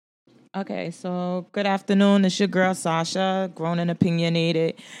Okay, so good afternoon. It's your girl Sasha, grown and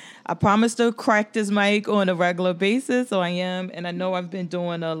opinionated. I promise to crack this mic on a regular basis, so I am, and I know I've been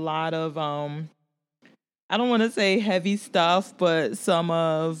doing a lot of I don't want to say heavy stuff, but some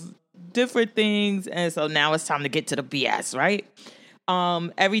of different things, and so now it's time to get to the BS, right?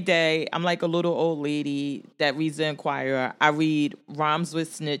 Every day I'm like a little old lady that reads the Inquirer. I read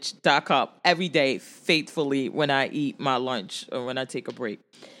rhymeswithsnitch.com every day faithfully when I eat my lunch or when I take a break.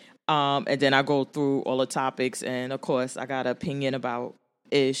 And then I go through all the topics, and of course, I got an opinion about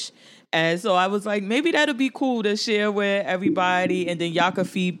ish. And so I was like, maybe that'll be cool to share with everybody, and then y'all can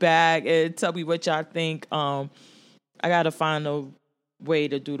feedback and tell me what y'all think. I gotta find a way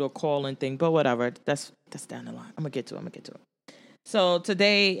to do the calling thing, but whatever. That's down the line. I'm gonna get to it. So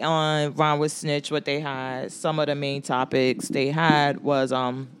today on Ron with Snitch, what they had, some of the main topics they had was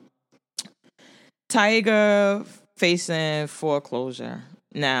Tiger facing foreclosure.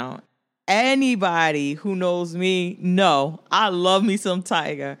 Now, anybody who knows me know I love me some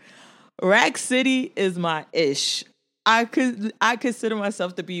Tiger. Rack City is my ish. I consider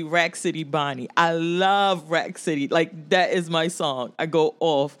myself to be Rack City Bonnie. I love Rack City. Like that is my song. I go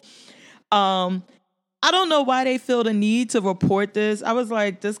off. I don't know why they feel the need to report this. I was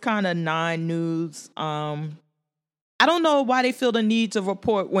like, this kind of non-news. I don't know why they feel the need to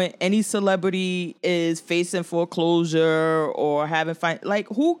report when any celebrity is facing foreclosure or having like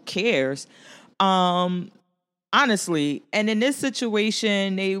who cares? Honestly. And in this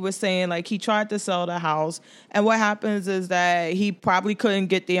situation, they were saying like he tried to sell the house, and what happens is that he probably couldn't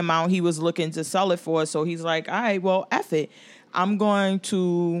get the amount he was looking to sell it for. So he's like, all right, well, F it. I'm going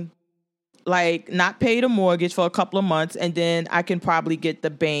to like not pay the mortgage for a couple of months, and then I can probably get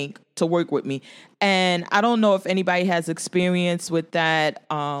the bank to work with me. And I don't know if anybody has experience with that.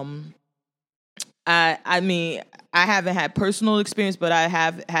 I mean, I haven't had personal experience, but I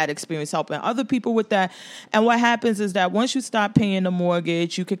have had experience helping other people with that. And what happens is that once you stop paying the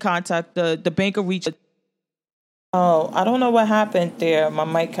mortgage, you can contact the bank or reach. Oh, I don't know what happened there. My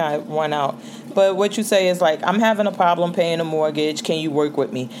mic kind of went out. But what you say is like, I'm having a problem paying a mortgage. Can you work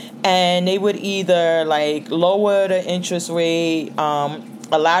with me? And they would either like lower the interest rate,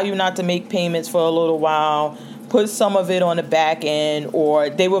 allow you not to make payments for a little while, put some of it on the back end, or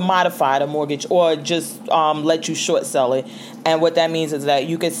they would modify the mortgage, or just let you short sell it. And what that means is that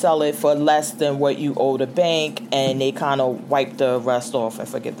you could sell it for less than what you owe the bank, and they kind of wipe the rest off and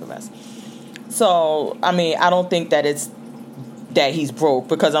forgive the rest. So, I mean, I don't think that it's that he's broke,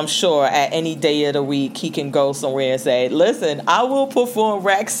 because I'm sure at any day of the week he can go somewhere and say, listen, I will perform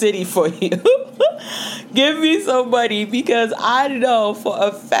Rack City for you. Give me some money, because I know for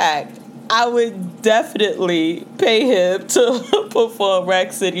a fact I would definitely pay him to perform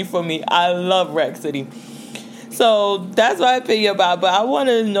Rack City for me. I love Rack City. So that's my opinion about it. But I want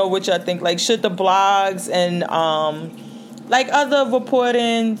to know what y'all think. Like, should the blogs and like other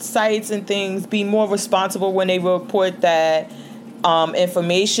reporting sites and things be more responsible when they report that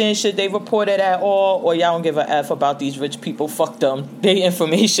information? Should they report it at all, or y'all don't give a F about these rich people? Fuck them. Their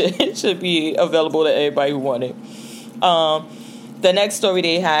information should be available to everybody who want it. The next story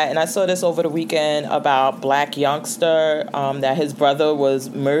they had, and I saw this over the weekend, about black youngster that his brother was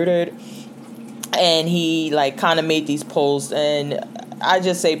murdered, and he like kind of made these posts, and I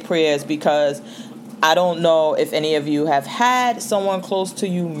just say prayers, because I don't know if any of you have had someone close to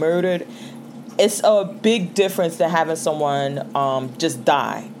you murdered. It's a big difference than having someone just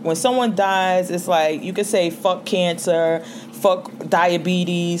die. When someone dies, it's like you could say fuck cancer, fuck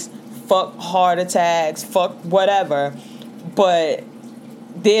diabetes, fuck heart attacks, fuck whatever. But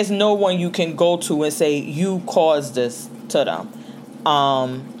there's no one you can go to and say you caused this to them.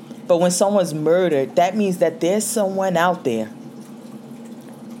 But when someone's murdered, that means that there's someone out there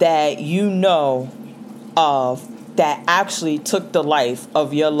that you know of that actually took the life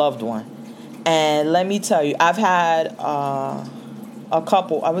of your loved one. And let me tell you, I've had a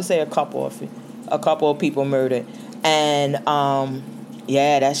couple of people murdered, and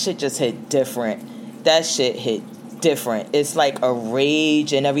yeah, that shit just hit different. That shit hit different. It's like a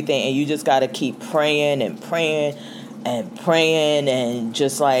rage and everything, and you just gotta keep praying and praying and praying, and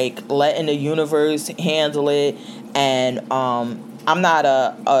just like letting the universe handle it. And I'm not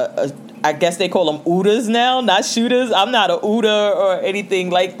a I guess they call them ooters now, not shooters. I'm not a ooter or anything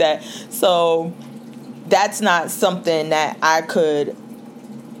like that. So that's not something that I could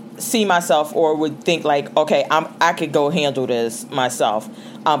see myself or would think like, okay, I could go handle this myself,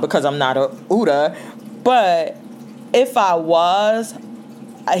 because I'm not a ooter. But if I was,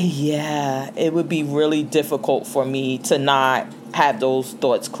 yeah, it would be really difficult for me to not have those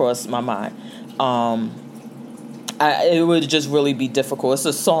thoughts cross my mind. it would just really be difficult. It's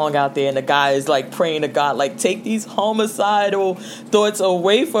a song out there, and the guy is like praying to God, like, take these homicidal thoughts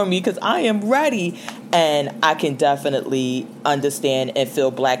away from me because I am ready. And I can definitely understand and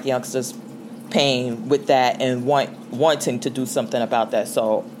feel black youngsters' pain with that and wanting to do something about that.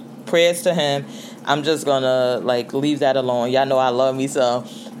 So prayers to him. I'm just gonna like leave that alone. Y'all know I love me some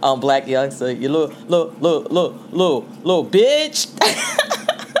black youngster. You little bitch.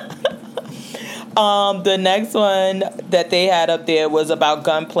 The next one that they had up there was about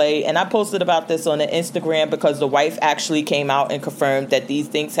gunplay, and I posted about this on the Instagram because the wife actually came out and confirmed that these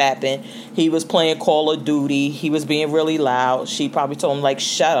things happened. He was playing Call of Duty. He was being really loud. She probably told him, like,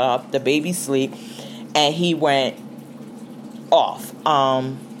 shut up, the baby's asleep, and he went off.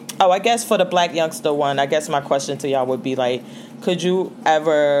 I guess for the black youngster one, I guess my question to y'all would be, like, could you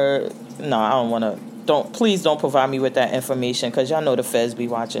ever... No, I don't want to... Please don't provide me with that information because y'all know the feds be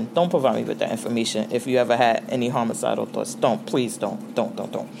watching. Don't provide me with that information if you ever had any homicidal thoughts. Please don't.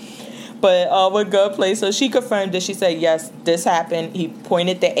 But with gunplay, so she confirmed that. She said, yes, this happened. He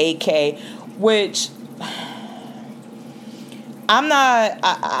pointed the AK, which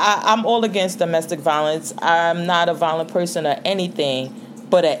I'm all against domestic violence. I'm not a violent person or anything,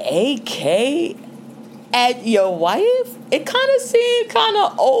 but an AK at your wife, it kind of seemed kind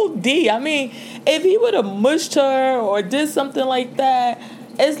of OD. I mean, if he would have mushed her or did something like that,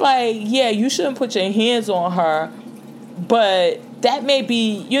 it's like, yeah, you shouldn't put your hands on her, but that may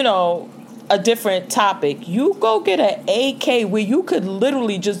be, a different topic. You go get an AK where you could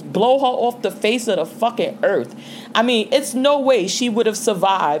literally just blow her off the face of the fucking earth. I mean, it's no way she would have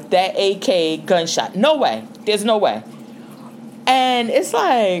survived that AK gunshot. No way. There's no way. And it's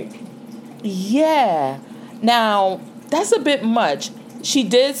like, yeah. Now, that's a bit much. She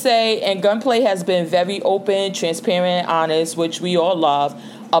did say, and Gunplay has been very open, transparent, honest, which we all love,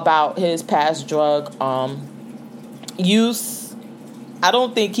 about his past drug use. I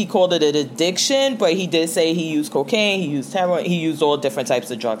don't think he called it an addiction, but he did say he used cocaine, he used heroin, he used all different types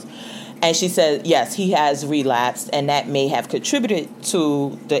of drugs. And she said, yes, he has relapsed, and that may have contributed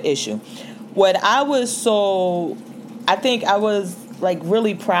to the issue. What I was like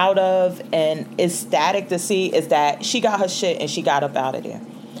really proud of and ecstatic to see is that she got her shit and she got up out of there.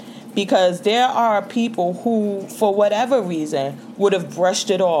 Because there are people who, for whatever reason, would have brushed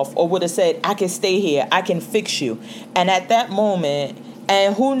it off or would have said, I can stay here, I can fix you. And at that moment,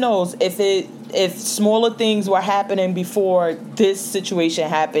 and who knows if smaller things were happening before this situation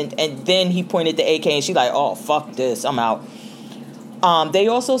happened, and then he pointed the AK and she's like, oh, fuck this, I'm out. They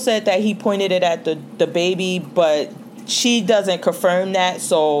also said that he pointed it at the baby, but she doesn't confirm that,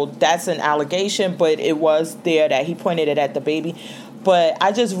 so that's an allegation, but it was there that he pointed it at the baby. But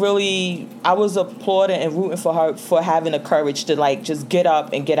I was applauding and rooting for her for having the courage to, like, just get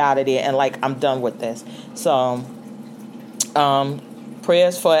up and get out of there and, like, I'm done with this. So,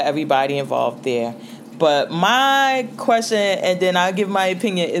 prayers for everybody involved there. But my question, and then I'll give my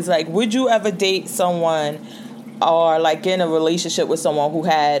opinion, is, like, would you ever date someone or, like, get in a relationship with someone who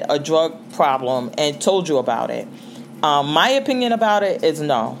had a drug problem and told you about it? My opinion about it is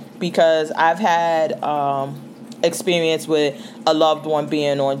no, because I've had experience with a loved one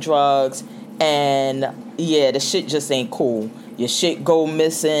being on drugs, and yeah, the shit just ain't cool. Your shit go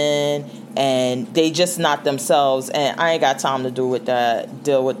missing, and they just not themselves, and I ain't got time to deal with that.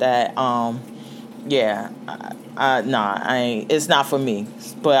 Yeah, I ain't. It's not for me.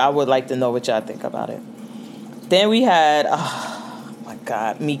 But I would like to know what y'all think about it. Then we had, oh my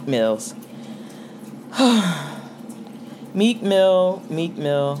God, Meek Mills. Meek Mill.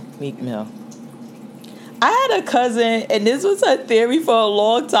 I had a cousin, and this was her theory for a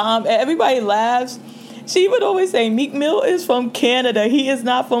long time, and everybody laughs. She would always say, Meek Mill is from Canada. He is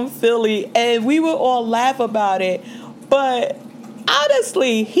not from Philly. And we would all laugh about it. But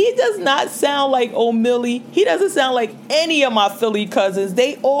honestly, he does not sound like O'Milly. He doesn't sound like any of my Philly cousins.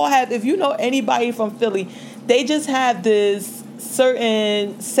 They all have, if you know anybody from Philly, they just have this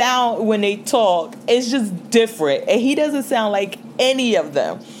certain sound when they talk. It's just different, and he doesn't sound like any of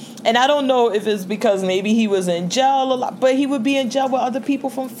them. And I don't know if it's because maybe he was in jail a lot, but he would be in jail with other people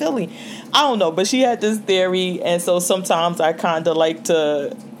from Philly. I don't know, but she had this theory, and so sometimes I kind of like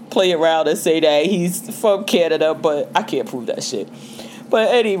to play around and say that he's from Canada, but I can't prove that shit. But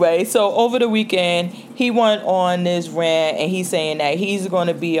anyway, so over the weekend, he went on this rant, and he's saying that he's going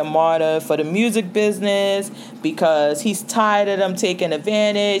to be a martyr for the music business because he's tired of them taking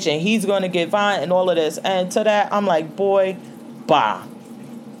advantage, and he's going to get violent and all of this. And to that, I'm like, boy, bye.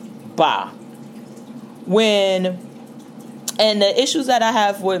 And the issues that I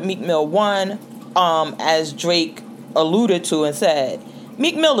have with Meek Mill, one, as Drake alluded to and said,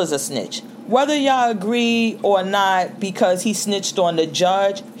 Meek Mill is a snitch. whether y'all agree or not, because he snitched on the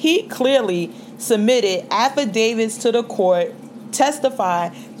judge, he clearly submitted affidavits to the court,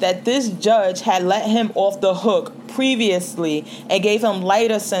 testified that this judge had let him off the hook previously and gave him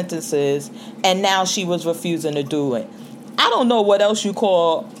lighter sentences, and now she was refusing to do it. I don't know what else you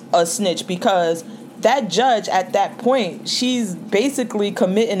call a snitch, because that judge at that point, she's basically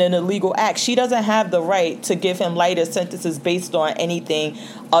committing an illegal act. She doesn't have the right to give him lighter sentences based on anything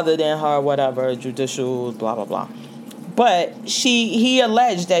other than her whatever judicial blah blah blah. But he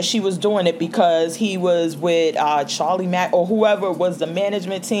alleged that she was doing it because he was with Charlie Mack or whoever was the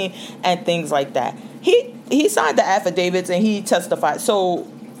management team and things like that. He signed the affidavits and he testified. So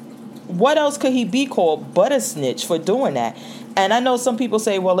what else could he be called but a snitch for doing that? And I know some people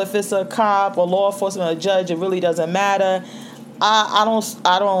say, well, if it's a cop or law enforcement or a judge, it really doesn't matter. I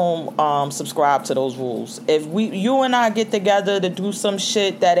don't subscribe to those rules. If you and I get together to do some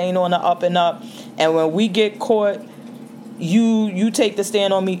shit that ain't on the up and up, and when we get caught, you take the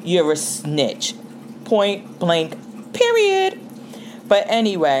stand on me, you're a snitch. Point blank, period. But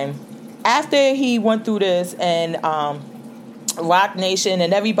anyway, after he went through this and Rock Nation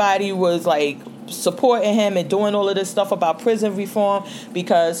and everybody was like supporting him and doing all of this stuff about prison reform,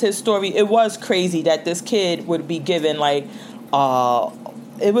 because his story, it was crazy that this kid would be given like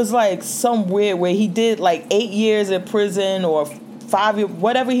it was like some weird where he did like 8 years in prison or 5 years,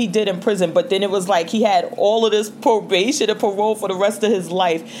 whatever he did in prison, but then it was like he had all of this probation and parole for the rest of his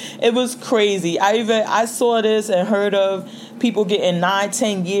life. It was crazy. I saw this and heard of people getting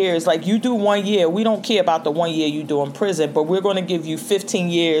 9-10 years. Like, you do 1 year, we don't care about the 1 year you do in prison, but we're going to give you 15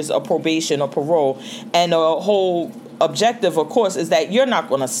 years of probation or parole. And the whole objective, of course, is that you're not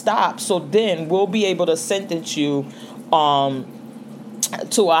going to stop. So then we'll be able to sentence you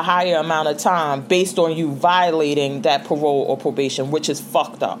to a higher amount of time based on you violating that parole or probation, which is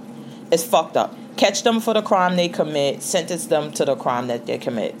fucked up. It's fucked up. Catch them for the crime they commit, sentence them to the crime that they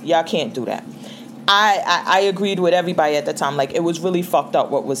commit. Y'all can't do that. I agreed with everybody at the time. Like, it was really fucked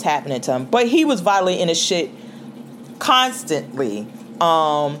up what was happening to him. But he was violating his shit constantly.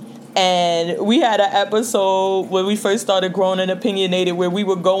 And we had an episode when we first started Grown and Opinionated where we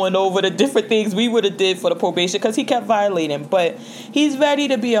were going over the different things we would have did for the probation because he kept violating. But he's ready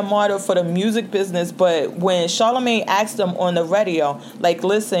to be a martyr for the music business. But when Charlamagne asked him on the radio, like,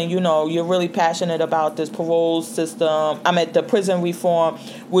 listen, you know, you're really passionate about this parole system, the prison reform.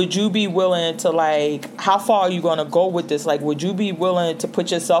 Would you be willing to, like, how far are you going to go with this? Like, would you be willing to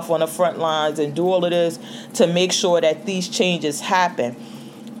put yourself on the front lines and do all of this to make sure that these changes happen?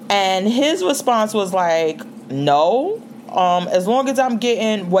 And his response was like, no, as long as I'm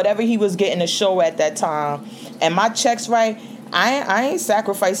getting whatever he was getting a show at that time and my check's right, I ain't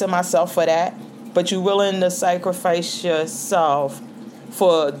sacrificing myself for that. But you willing to sacrifice yourself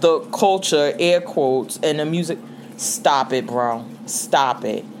for the culture, air quotes, and the music? Stop it, bro. Stop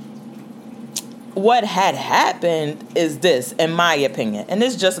it. What had happened is this, in my opinion, and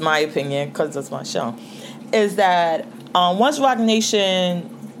this is just my opinion because it's my show, is that once Rock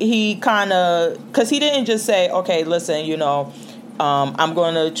Nation, he kind of, because he didn't just say, okay, listen, you know, I'm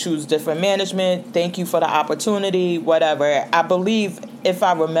going to choose different management. Thank you for the opportunity, whatever. I believe, if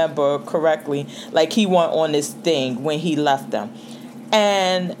I remember correctly, like, he went on this thing when he left them.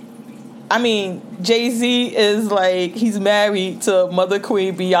 And, I mean, Jay-Z is like, he's married to Mother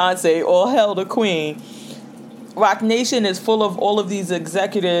Queen Beyonce, all hail the queen. Rock Nation is full of all of these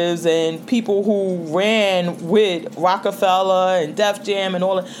executives and people who ran with Rockefeller and Def Jam and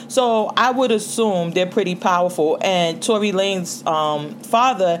all that. So I would assume they're pretty powerful. And Tory Lanez's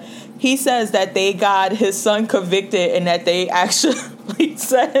father, he says that they got his son convicted and that they actually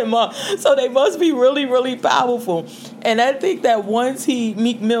set him up. So they must be really, really powerful. And I think that once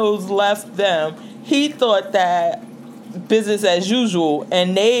Meek Mills left them, he thought that business as usual,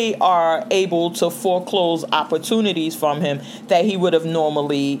 and they are able to foreclose opportunities from him that he would have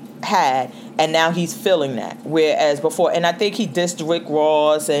normally had, and now he's feeling that, whereas before, and I think he dissed Rick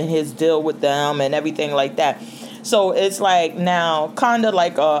Ross and his deal with them and everything like that. So it's like now kind of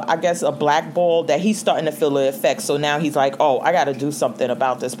like I guess a blackball that he's starting to feel the effects. So now he's like, oh, I got to do something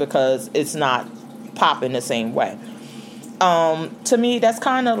about this because it's not popping the same way. To me, that's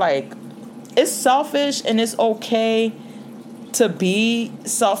kind of like, it's selfish and it's okay to be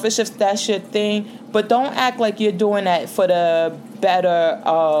selfish if that's your thing, but don't act like you're doing that for the better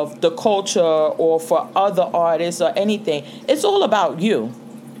of the culture or for other artists or anything. It's all about you.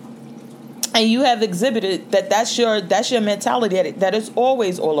 And you have exhibited that's your mentality, that it's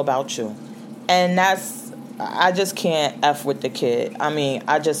always all about you. And I just can't F with the kid. I mean,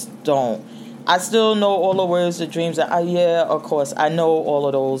 I just don't. I still know all the words, the dreams. Yeah, of course, I know all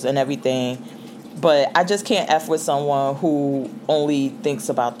of those and everything. But I just can't F with someone who only thinks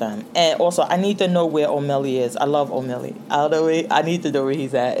about them. And also, I need to know where O'Malley is. I love O'Malley. I need to know where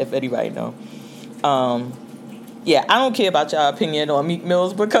he's at, if anybody know. Yeah, I don't care about y'all opinion on Meek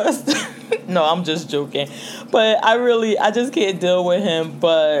Mills because... no, I'm just joking. But I just can't deal with him.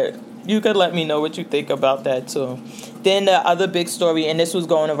 But you could let me know what you think about that, too. Then the other big story, and this was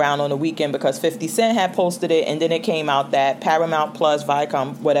going around on the weekend because 50 Cent had posted it, and then it came out that Paramount Plus,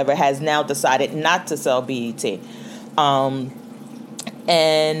 Viacom, whatever, has now decided not to sell BET. And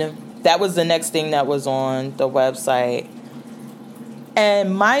that was the next thing that was on the website.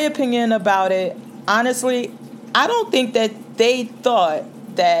 And my opinion about it, honestly, I don't think that they thought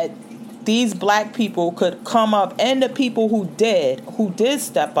that these black people could come up, and the people who did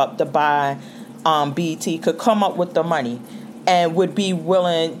step up to buy BET could come up with the money and would be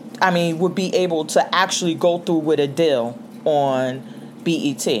able to actually go through with a deal on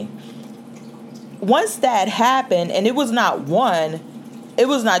BET. Once that happened, and it was not one, it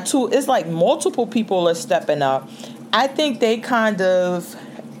was not two, it's like multiple people are stepping up. I think they kind of,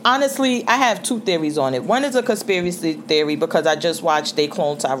 honestly, I have two theories on it. One is a conspiracy theory because I just watched They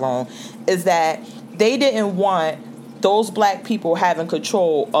Clone Tyrone, is that they didn't want those black people having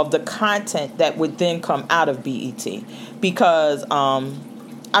control of the content that would then come out of BET. Because, come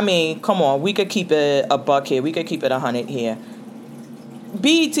on, we could keep it a buck here. We could keep it 100 here.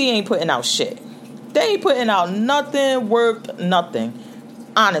 BET ain't putting out shit. They ain't putting out nothing worth nothing.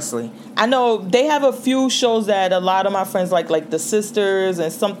 Honestly. I know they have a few shows that a lot of my friends like The Sisters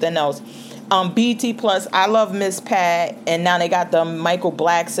and something else. BET Plus, I love Miss Pat, and now they got the Michael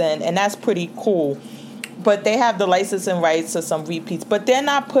Blackson, and that's pretty cool. But they have the licensing rights to some repeats. But they're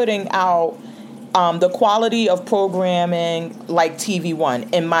not putting out the quality of programming like TV One,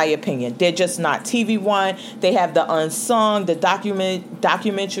 in my opinion. They're just not. TV One, they have the unsung, the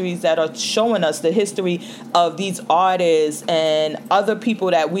documentaries that are showing us the history of these artists and other people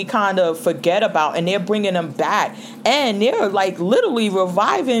that we kind of forget about, and they're bringing them back. And they're like literally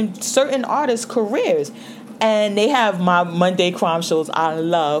reviving certain artists' careers. And they have my Monday crime shows I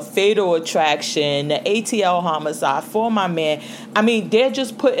love, Fatal Attraction, the ATL Homicide, For My Man. I mean, they're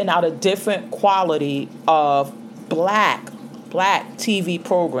just putting out a different quality of black TV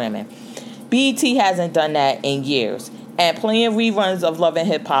programming. BET hasn't done that in years. And playing reruns of Love and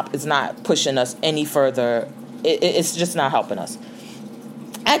Hip Hop is not pushing us any further. It's just not helping us.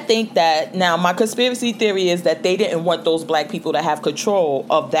 I think that now my conspiracy theory is that they didn't want those black people to have control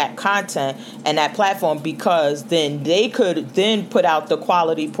of that content and that platform, because then they could then put out the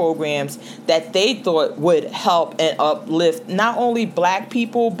quality programs that they thought would help and uplift not only black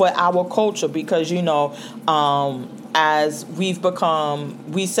people but our culture, because as we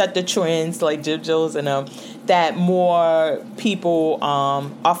set the trends like Jim Jones and that more people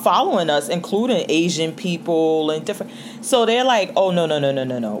are following us, including Asian people and different. So they're like, oh,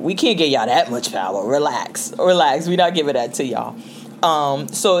 no. We can't get y'all that much power. Relax. We're not giving that to y'all.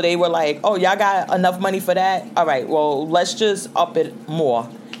 So they were like, oh, y'all got enough money for that? All right, well, let's just up it more.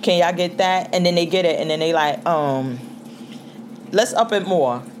 Can y'all get that? And then they get it, and then they like, let's up it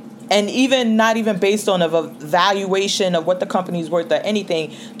more. And even not even based on a valuation of what the company's worth or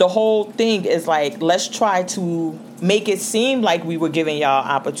anything, the whole thing is like, let's try to make it seem like we were giving y'all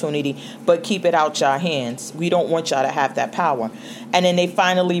opportunity, but keep it out y'all hands. We don't want y'all to have that power. And then they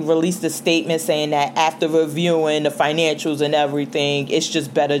finally released a statement saying that after reviewing the financials and everything, it's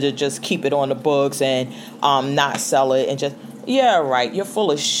just better to just keep it on the books and not sell it and just, yeah, right, you're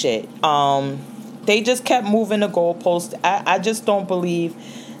full of shit. They just kept moving the goalposts. I just don't believe.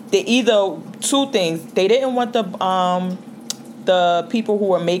 They either two things. They didn't want the people who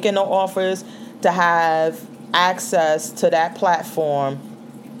were making the offers to have access to that platform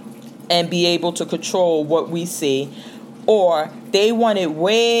and be able to control what we see, or they wanted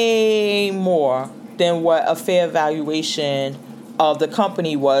way more than what a fair valuation of the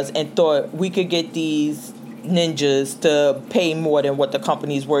company was and thought we could get these ninjas to pay more than what the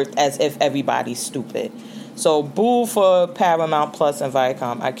company's worth, as if everybody's stupid. So boo for Paramount Plus and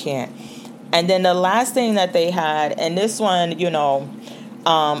Viacom. I can't. And then the last thing that they had, and this one,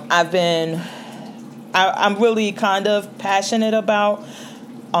 I'm really kind of passionate about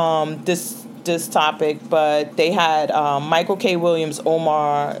this topic, but they had Michael K. Williams,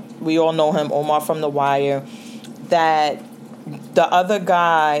 Omar. We all know him, Omar from The Wire. That the other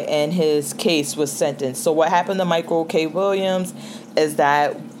guy in his case was sentenced. So what happened to Michael K. Williams is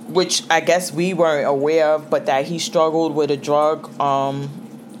that, which I guess we weren't aware of, but that he struggled with a drug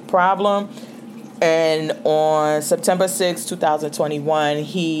problem. And on September 6, 2021,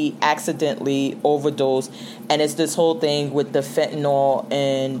 he accidentally overdosed. And it's this whole thing with the fentanyl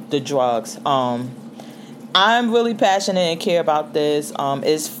and the drugs. I'm really passionate and care about this.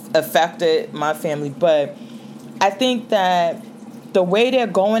 It's affected my family. But I think that the way they're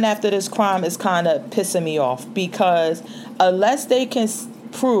going after this crime is kind of pissing me off. Because unless they can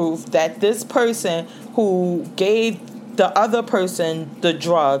prove that this person who gave the other person the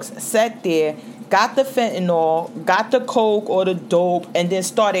drugs sat there, got the fentanyl, got the coke or the dope, and then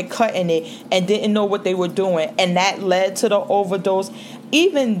started cutting it and didn't know what they were doing, and that led to the overdose,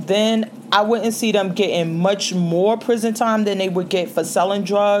 even then, I wouldn't see them getting much more prison time than they would get for selling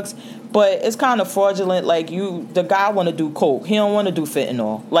drugs. But it's kind of fraudulent. Like, the guy want to do coke. He don't want to do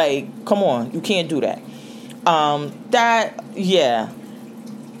fentanyl. Like, come on. You can't do that.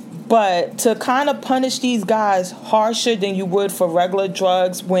 But to kind of punish these guys harsher than you would for regular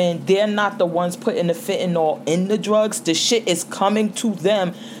drugs when they're not the ones putting the fentanyl in the drugs, the shit is coming to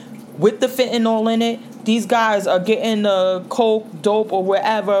them with the fentanyl in it. These guys are getting the coke, dope, or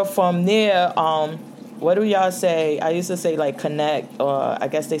wherever from their, what do y'all say? I used to say like Connect, or I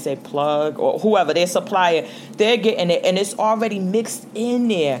guess they say Plug, or whoever, their supplier. They're getting it, and it's already mixed in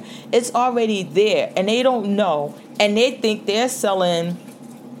there. It's already there, and they don't know. And they think they're selling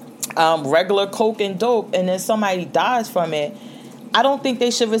regular coke and dope, and then somebody dies from it. I don't think they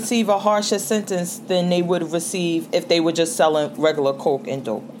should receive a harsher sentence than they would receive if they were just selling regular coke and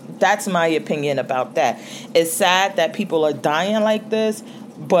dope. That's my opinion about that. It's sad that people are dying like this,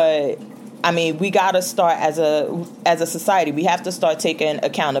 but I mean, we got to start as a society. We have to start taking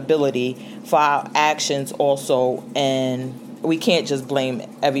accountability for our actions also, and we can't just blame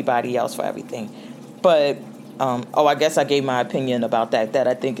everybody else for everything. But I guess I gave my opinion about that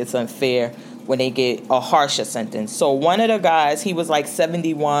I think it's unfair when they get a harsher sentence. So one of the guys, he was like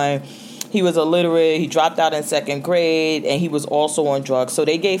 71. He was illiterate. He dropped out in second grade, and he was also on drugs. So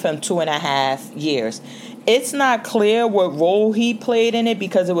they gave him 2.5 years. It's not clear what role he played in it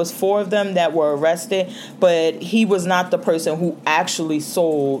because it was 4 of them that were arrested, but he was not the person who actually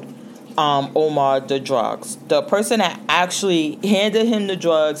sold Omar the drugs. The person that actually handed him the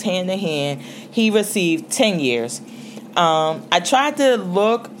drugs hand in hand, he received 10 years. I tried to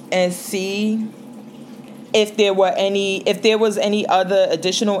look and see if there was any other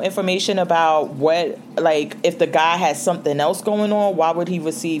additional information about if the guy has something else going on, why would he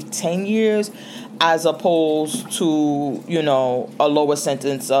receive 10 years as opposed to, a lower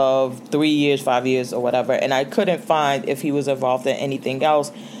sentence of 3 years, 5 years, or whatever. And I couldn't find if he was involved in anything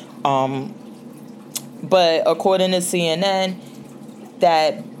else. But according to CNN,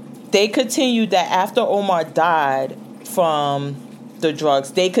 that they continued that after Omar died from the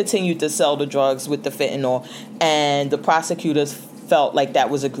drugs, they continued to sell the drugs with the fentanyl, and the prosecutors felt like that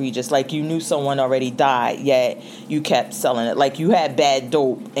was egregious. Like, you knew someone already died, yet you kept selling it. Like, you had bad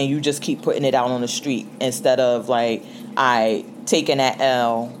dope, and you just keep putting it out on the street instead of, taking that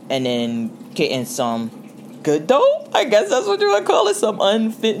L and then getting some good dope. I guess that's what you would call it, some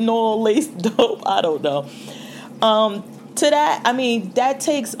unfentanyl laced dope. I don't know. To that, I mean, that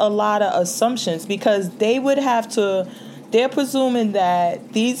takes a lot of assumptions because they would have to. They're presuming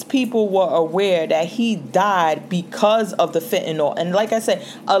that these people were aware that he died because of the fentanyl. And like I said,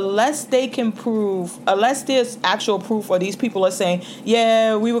 unless there's actual proof, or these people are saying,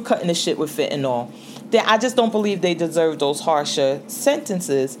 yeah, we were cutting the shit with fentanyl, then I just don't believe they deserve those harsher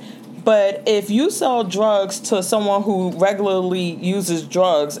sentences. But if you sell drugs to someone who regularly uses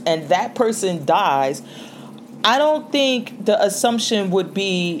drugs and that person dies, I don't think the assumption would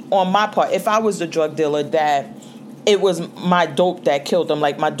be on my part, if I was the drug dealer, that it was my dope that killed him,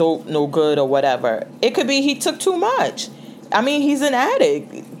 like my dope no good or whatever. It could be he took too much. I mean, he's an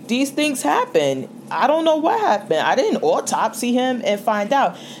addict. These things happen. I don't know what happened. I didn't autopsy him and find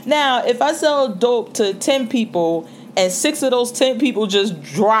out. Now, if I sell dope to 10 people and 6 of those 10 people just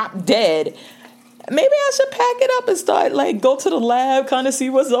drop dead, maybe I should pack it up and start, go to the lab, kind of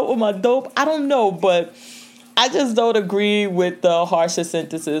see what's up with my dope. I don't know, but I just don't agree with the harsher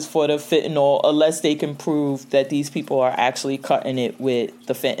sentences for the fentanyl unless they can prove that these people are actually cutting it with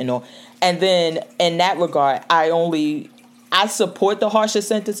the fentanyl. And then in that regard, I support the harsher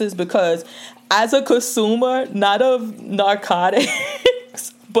sentences because as a consumer, not of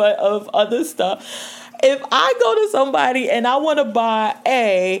narcotics, but of other stuff, if I go to somebody and I want to buy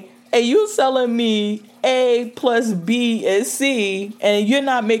A, and you selling me A plus B is C, and you're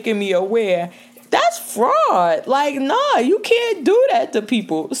not making me aware, that's fraud. Nah, you can't do that to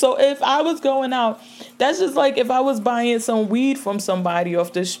people. So if I was going out, that's just like if I was buying some weed from somebody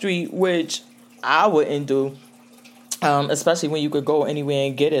off the street, which I wouldn't do. Especially when you could go anywhere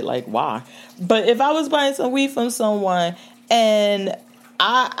and get it. Like, why? But if I was buying some weed from someone and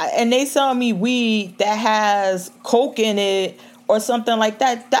they sell me weed that has coke in it or something like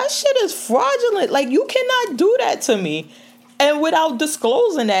that, that shit is fraudulent. Like, you cannot do that to me. And without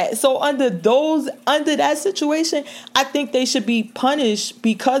disclosing that. So under that situation, I think they should be punished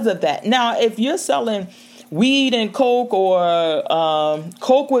because of that. Now, if you're selling weed and coke or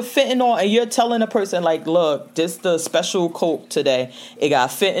coke with fentanyl and you're telling a person like, look, this the special coke today. It got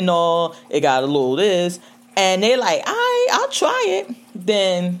fentanyl, it got a little this. And they're like, all right, I'll try it.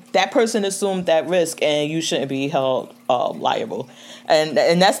 Then that person assumed that risk and you shouldn't be held liable.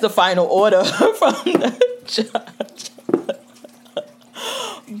 And that's the final order from the judge.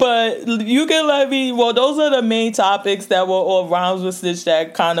 But you can let me, well, those are the main topics that were all rhymes with Stitch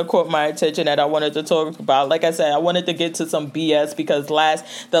that kind of caught my attention that I wanted to talk about. Like I said, I wanted to get to some BS because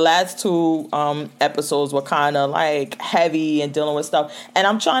the last two episodes were kind of like heavy and dealing with stuff. And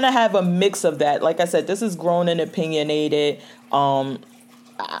I'm trying to have a mix of that. Like I said, this is grown and opinionated.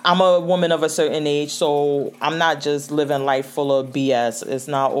 I'm a woman of a certain age, so I'm not just living life full of BS. It's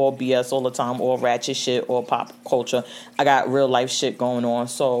not all BS all the time, or ratchet shit, or pop culture. I got real life shit going on,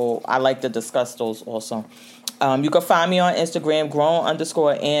 so I like to discuss those also. You can find me on Instagram,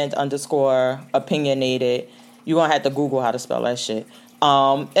 grown_and_opinionated. You're going to have to Google how to spell that shit.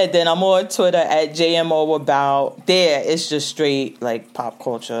 And then I'm on Twitter at JMOAbout. There, it's just straight like pop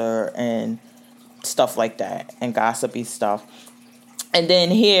culture and stuff like that, and gossipy stuff. And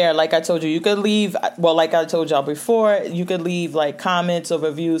then here, like I told you, you could leave, well, like I told y'all before, you could leave like comments or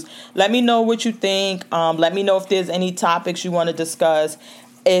reviews. Let me know what you think. Let me know if there's any topics you want to discuss.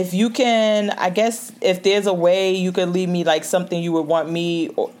 If you can, I guess, if there's a way you could leave me like something you would want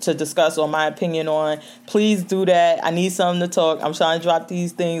me to discuss or my opinion on, please do that. I need something to talk. I'm trying to drop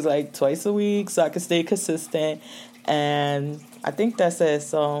these things like twice a week so I can stay consistent. And I think that's it.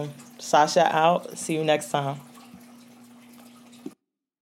 So, Sasha out. See you next time.